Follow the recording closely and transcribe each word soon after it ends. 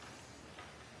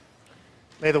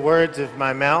May the words of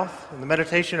my mouth and the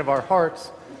meditation of our hearts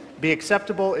be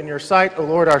acceptable in your sight, O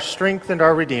Lord, our strength and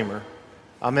our Redeemer.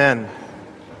 Amen.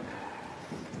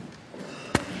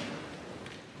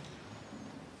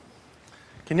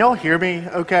 Can y'all hear me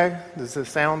okay? Is the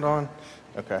sound on?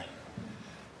 Okay.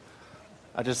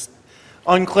 I just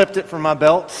unclipped it from my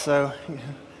belt, so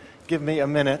give me a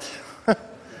minute.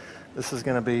 This is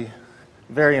going to be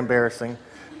very embarrassing.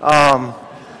 We're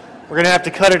going to have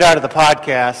to cut it out of the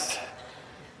podcast.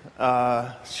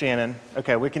 Shannon.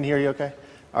 Okay, we can hear you okay?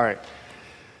 All right.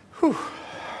 Whew.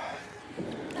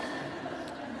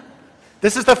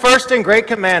 This is the first and great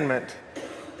commandment,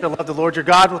 to love the Lord your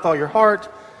God with all your heart,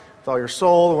 with all your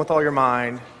soul, and with all your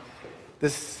mind.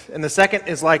 And the second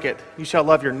is like it. You shall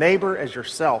love your neighbor as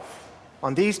yourself.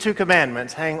 On these two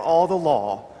commandments hang all the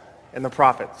law and the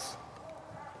prophets.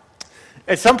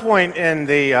 At some point in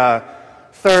the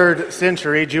 3rd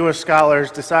century, Jewish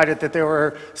scholars decided that there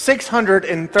were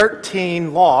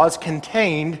 613 laws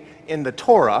contained in the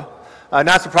Torah.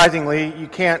 Not surprisingly, you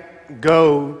can't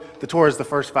the Torah is the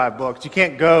first 5 books. You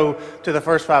can't go to the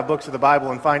first 5 books of the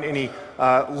Bible and find any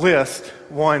list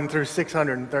 1 through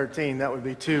 613. That would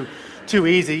be too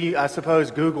easy. I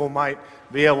suppose Google might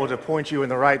be able to point you in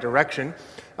the right direction.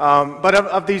 But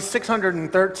of these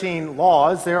 613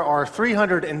 laws, there are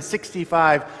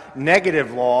 365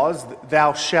 negative laws,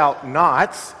 thou shalt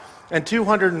nots, and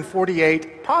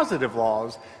 248 positive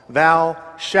laws, thou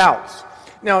shalt.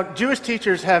 Now, Jewish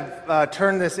teachers have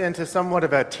turned this into somewhat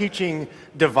of a teaching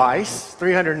device.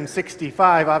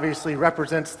 365 obviously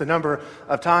represents the number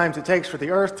of times it takes for the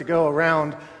earth to go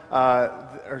around,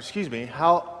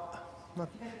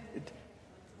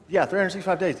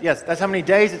 365 days. Yes, that's how many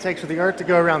days it takes for the earth to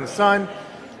go around the sun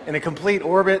in a complete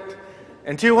orbit.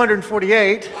 And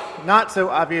 248, not so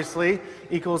obviously,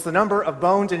 equals the number of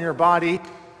bones in your body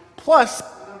plus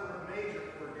the number of major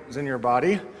organs in your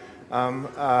body. And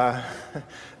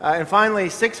finally,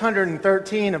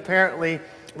 613 apparently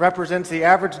represents the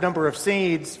average number of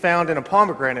seeds found in a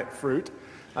pomegranate fruit.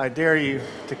 I dare you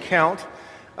to count.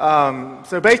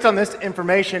 So based on this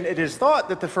information, it is thought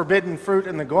that the forbidden fruit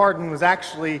in the garden was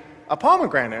actually a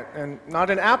pomegranate and not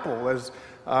an apple, as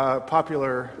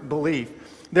popular belief.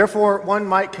 Therefore, one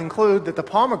might conclude that the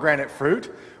pomegranate fruit,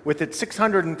 with its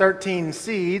 613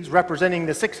 seeds representing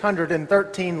the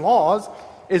 613 laws,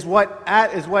 is what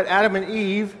Adam and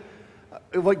Eve,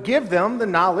 what give them the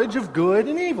knowledge of good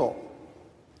and evil.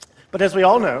 But as we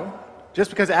all know, just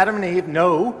because Adam and Eve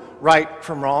know right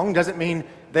from wrong doesn't mean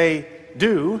they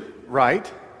do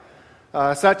right.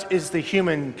 Such is the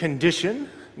human condition.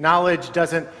 Knowledge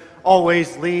doesn't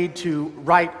always lead to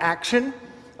right action.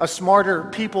 A smarter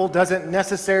people doesn't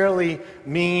necessarily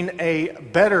mean a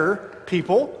better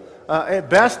people. At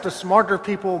best, a smarter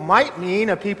people might mean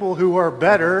a people who are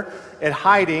better at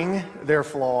hiding their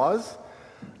flaws.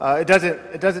 It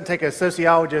doesn't take a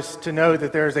sociologist to know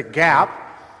that there's a gap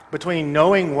between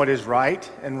knowing what is right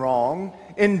and wrong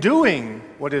and doing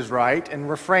what is right and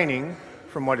refraining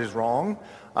from what is wrong.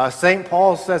 St.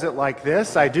 Paul says it like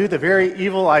this: I do the very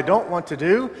evil I don't want to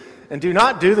do and do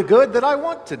not do the good that I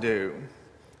want to do.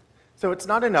 So it's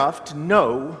not enough to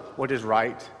know what is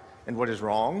right and what is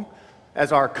wrong.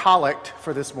 As our collect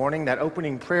for this morning, that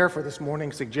opening prayer for this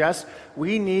morning suggests,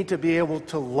 we need to be able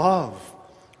to love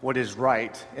what is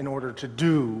right in order to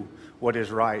do what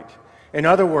is right. In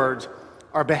other words,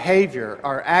 our behavior,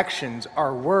 our actions,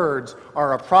 our words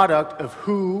are a product of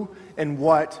who and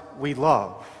what we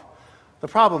love. The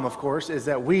problem, of course, is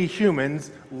that we humans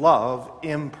love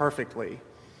imperfectly.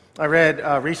 I read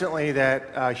recently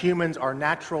that humans are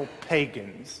natural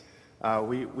pagans.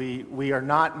 We are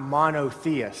not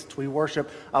monotheists. We worship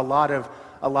a lot of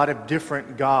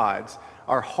different gods.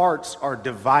 Our hearts are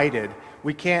divided.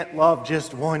 We can't love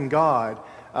just one God.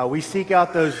 We seek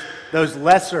out those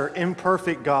lesser,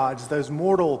 imperfect gods, those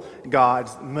mortal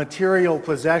gods, material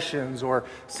possessions or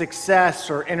success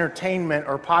or entertainment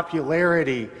or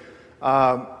popularity.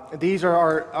 These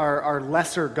are our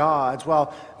lesser gods.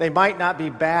 While they might not be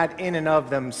bad in and of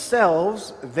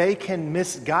themselves, they can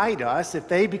misguide us if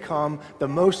they become the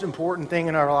most important thing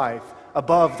in our life,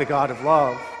 above the God of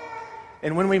love.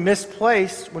 And when we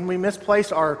misplace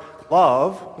our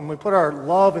love, when we put our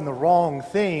love in the wrong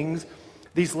things,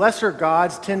 these lesser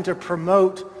gods tend to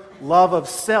promote love of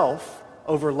self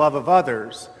over love of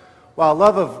others, while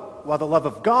the love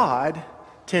of God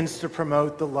tends to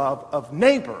promote the love of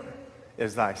neighbor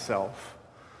as thyself.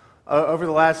 Over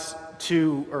the last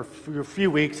few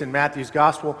weeks in Matthew's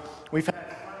Gospel, we've had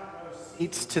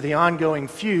seats to the ongoing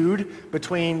feud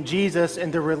between Jesus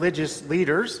and the religious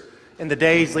leaders in the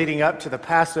days leading up to the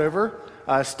Passover,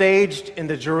 staged in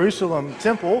the Jerusalem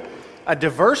temple. a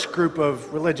diverse group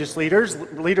of religious leaders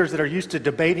that are used to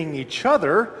debating each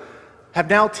other, have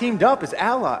now teamed up as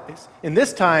allies. And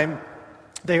this time,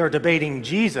 they are debating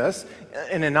Jesus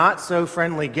in a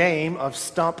not-so-friendly game of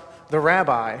Stump the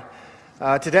Rabbi.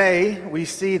 Today, we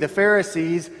see the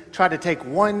Pharisees try to take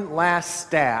one last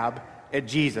stab at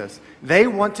Jesus. They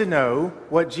want to know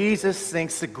what Jesus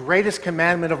thinks the greatest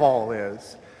commandment of all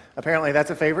is. Apparently, that's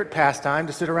a favorite pastime,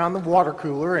 to sit around the water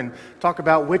cooler and talk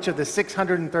about which of the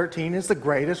 613 is the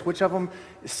greatest, which of them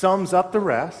sums up the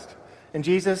rest. And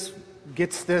Jesus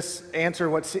gets this answer,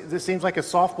 this seems like a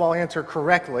softball answer,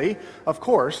 correctly. Of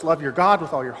course, love your God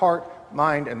with all your heart,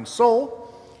 mind, and soul.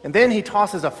 And then he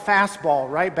tosses a fastball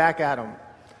right back at him.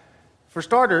 For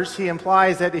starters, he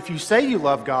implies that if you say you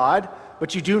love God,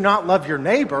 but you do not love your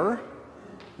neighbor,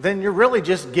 then you're really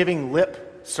just giving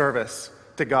lip service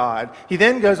to God. He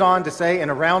then goes on to say in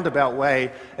a roundabout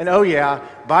way, and oh yeah,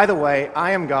 by the way,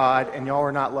 I am God, and y'all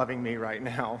are not loving me right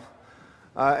now.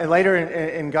 And later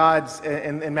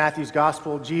in Matthew's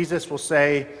gospel, Jesus will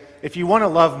say, if you want to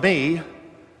love me,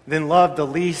 then love the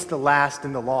least, the last,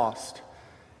 and the lost.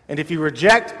 And if you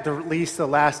reject the least, the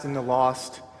last, and the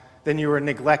lost, then you are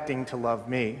neglecting to love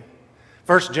me.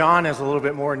 1 John is a little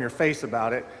bit more in your face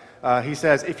about it. He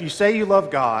says, if you say you love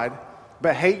God,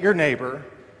 but hate your neighbor,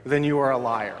 then you are a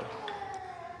liar.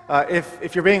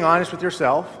 If you're being honest with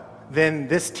yourself, then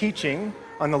this teaching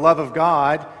on the love of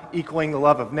God equaling the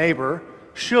love of neighbor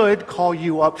should call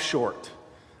you up short.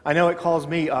 I know it calls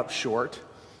me up short.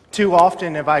 Too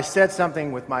often have I said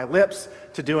something with my lips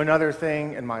to do another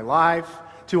thing in my life.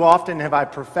 Too often have I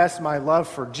professed my love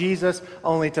for Jesus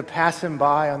only to pass him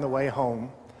by on the way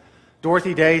home.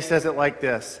 Dorothy Day says it like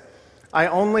this: I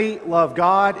only love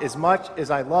God as much as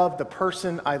I love the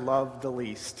person I love the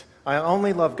least. I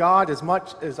only love God as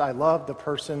much as I love the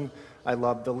person I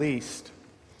love the least.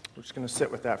 We're just going to sit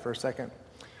with that for a second.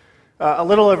 A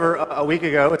little over a week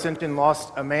ago, Attention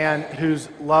lost a man whose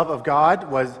love of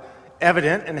God was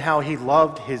evident in how he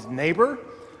loved his neighbor.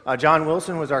 John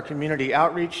Wilson was our community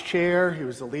outreach chair. He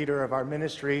was the leader of our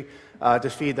ministry to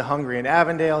feed the hungry in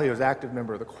Avondale. He was an active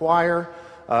member of the choir.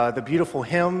 The beautiful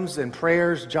hymns and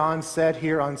prayers John said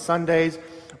here on Sundays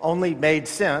only made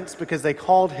sense because they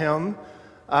called him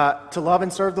to love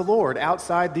and serve the Lord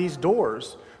outside these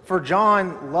doors. For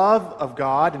John, love of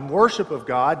God and worship of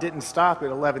God didn't stop at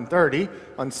 11:30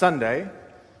 on Sunday.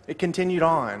 It continued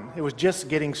on. It was just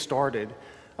getting started.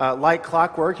 Like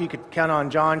clockwork, you could count on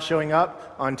John showing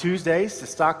up on Tuesdays to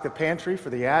stock the pantry for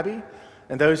the Abbey.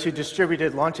 And those who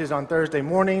distributed lunches on Thursday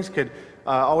mornings could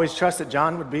always trust that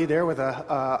John would be there with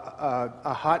a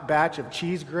hot batch of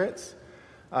cheese grits.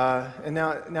 And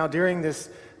now during this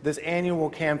annual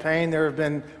campaign, there have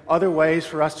been other ways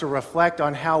for us to reflect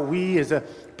on how we as a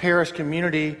parish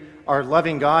community are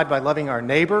loving God by loving our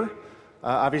neighbor.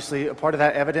 Obviously, a part of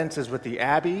that evidence is with the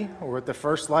Abbey, or with the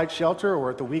First Light Shelter, or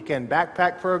at the Weekend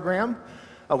Backpack Program.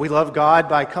 We love God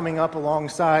by coming up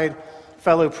alongside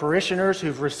fellow parishioners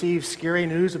who've received scary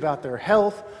news about their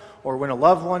health, or when a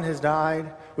loved one has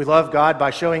died. We love God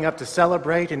by showing up to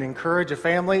celebrate and encourage a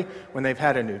family when they've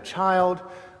had a new child.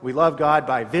 We love God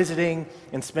by visiting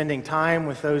and spending time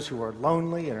with those who are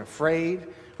lonely and afraid.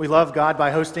 We love God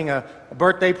by hosting a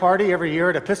birthday party every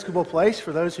year at Episcopal Place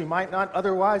for those who might not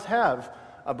otherwise have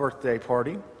a birthday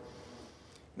party.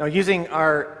 Now, using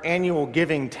our annual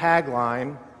giving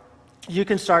tagline, you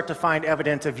can start to find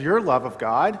evidence of your love of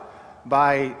God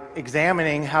by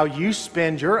examining how you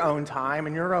spend your own time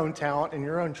and your own talent and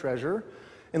your own treasure.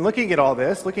 And looking at all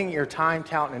this, looking at your time,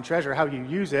 talent, and treasure, how you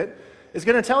use it, is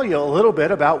going to tell you a little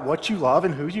bit about what you love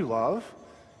and who you love.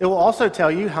 It will also tell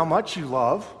you how much you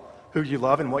love, who you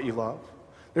love, and what you love.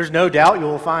 There's no doubt you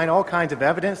will find all kinds of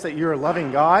evidence that you're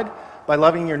loving God by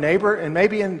loving your neighbor, and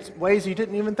maybe in ways you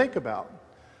didn't even think about.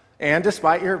 And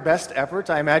despite your best efforts,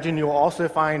 I imagine you'll also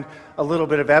find a little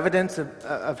bit of evidence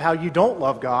of how you don't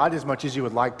love God as much as you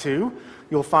would like to.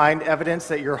 You'll find evidence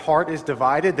that your heart is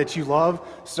divided, that you love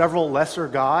several lesser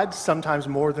gods, sometimes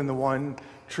more than the one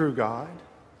true God.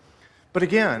 But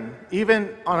again, even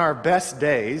on our best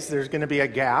days, there's going to be a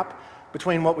gap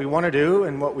between what we want to do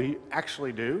and what we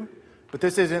actually do. But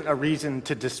this isn't a reason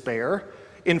to despair.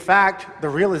 In fact, the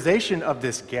realization of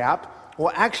this gap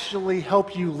will actually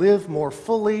help you live more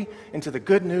fully into the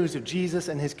good news of Jesus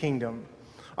and his kingdom.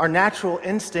 Our natural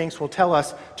instincts will tell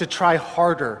us to try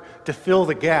harder to fill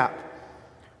the gap.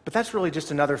 But that's really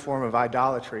just another form of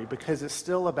idolatry, because it's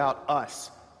still about us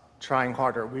trying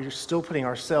harder. We're still putting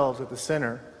ourselves at the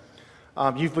center.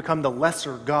 You've become the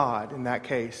lesser God in that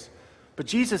case. But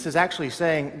Jesus is actually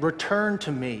saying, return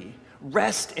to me,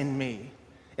 rest in me.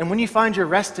 And when you find your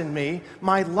rest in me,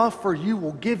 my love for you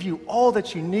will give you all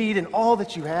that you need and all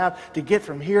that you have to get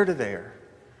from here to there.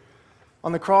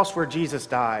 On the cross where Jesus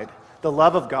died, the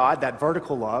love of God, that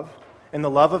vertical love, and the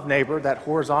love of neighbor, that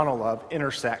horizontal love,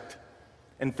 intersect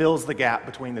and fills the gap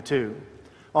between the two.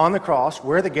 On the cross,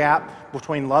 where the gap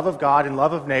between love of God and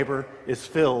love of neighbor is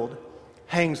filled,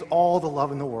 hangs all the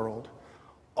love in the world.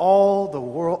 All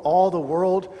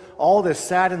this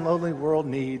sad and lonely world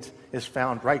needs is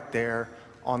found right there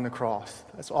on the cross.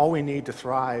 That's all we need to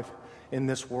thrive in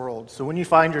this world. So when you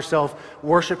find yourself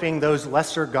worshiping those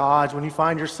lesser gods, when you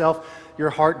find your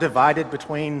heart divided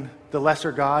between the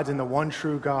lesser gods and the one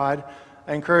true God,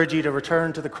 I encourage you to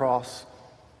return to the cross.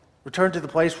 Return to the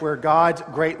place where God's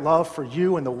great love for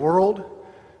you and the world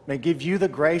may give you the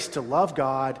grace to love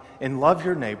God and love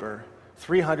your neighbor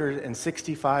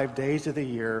 365 days of the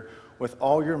year with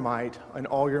all your might and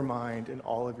all your mind and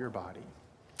all of your body.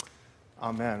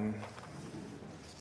 Amen.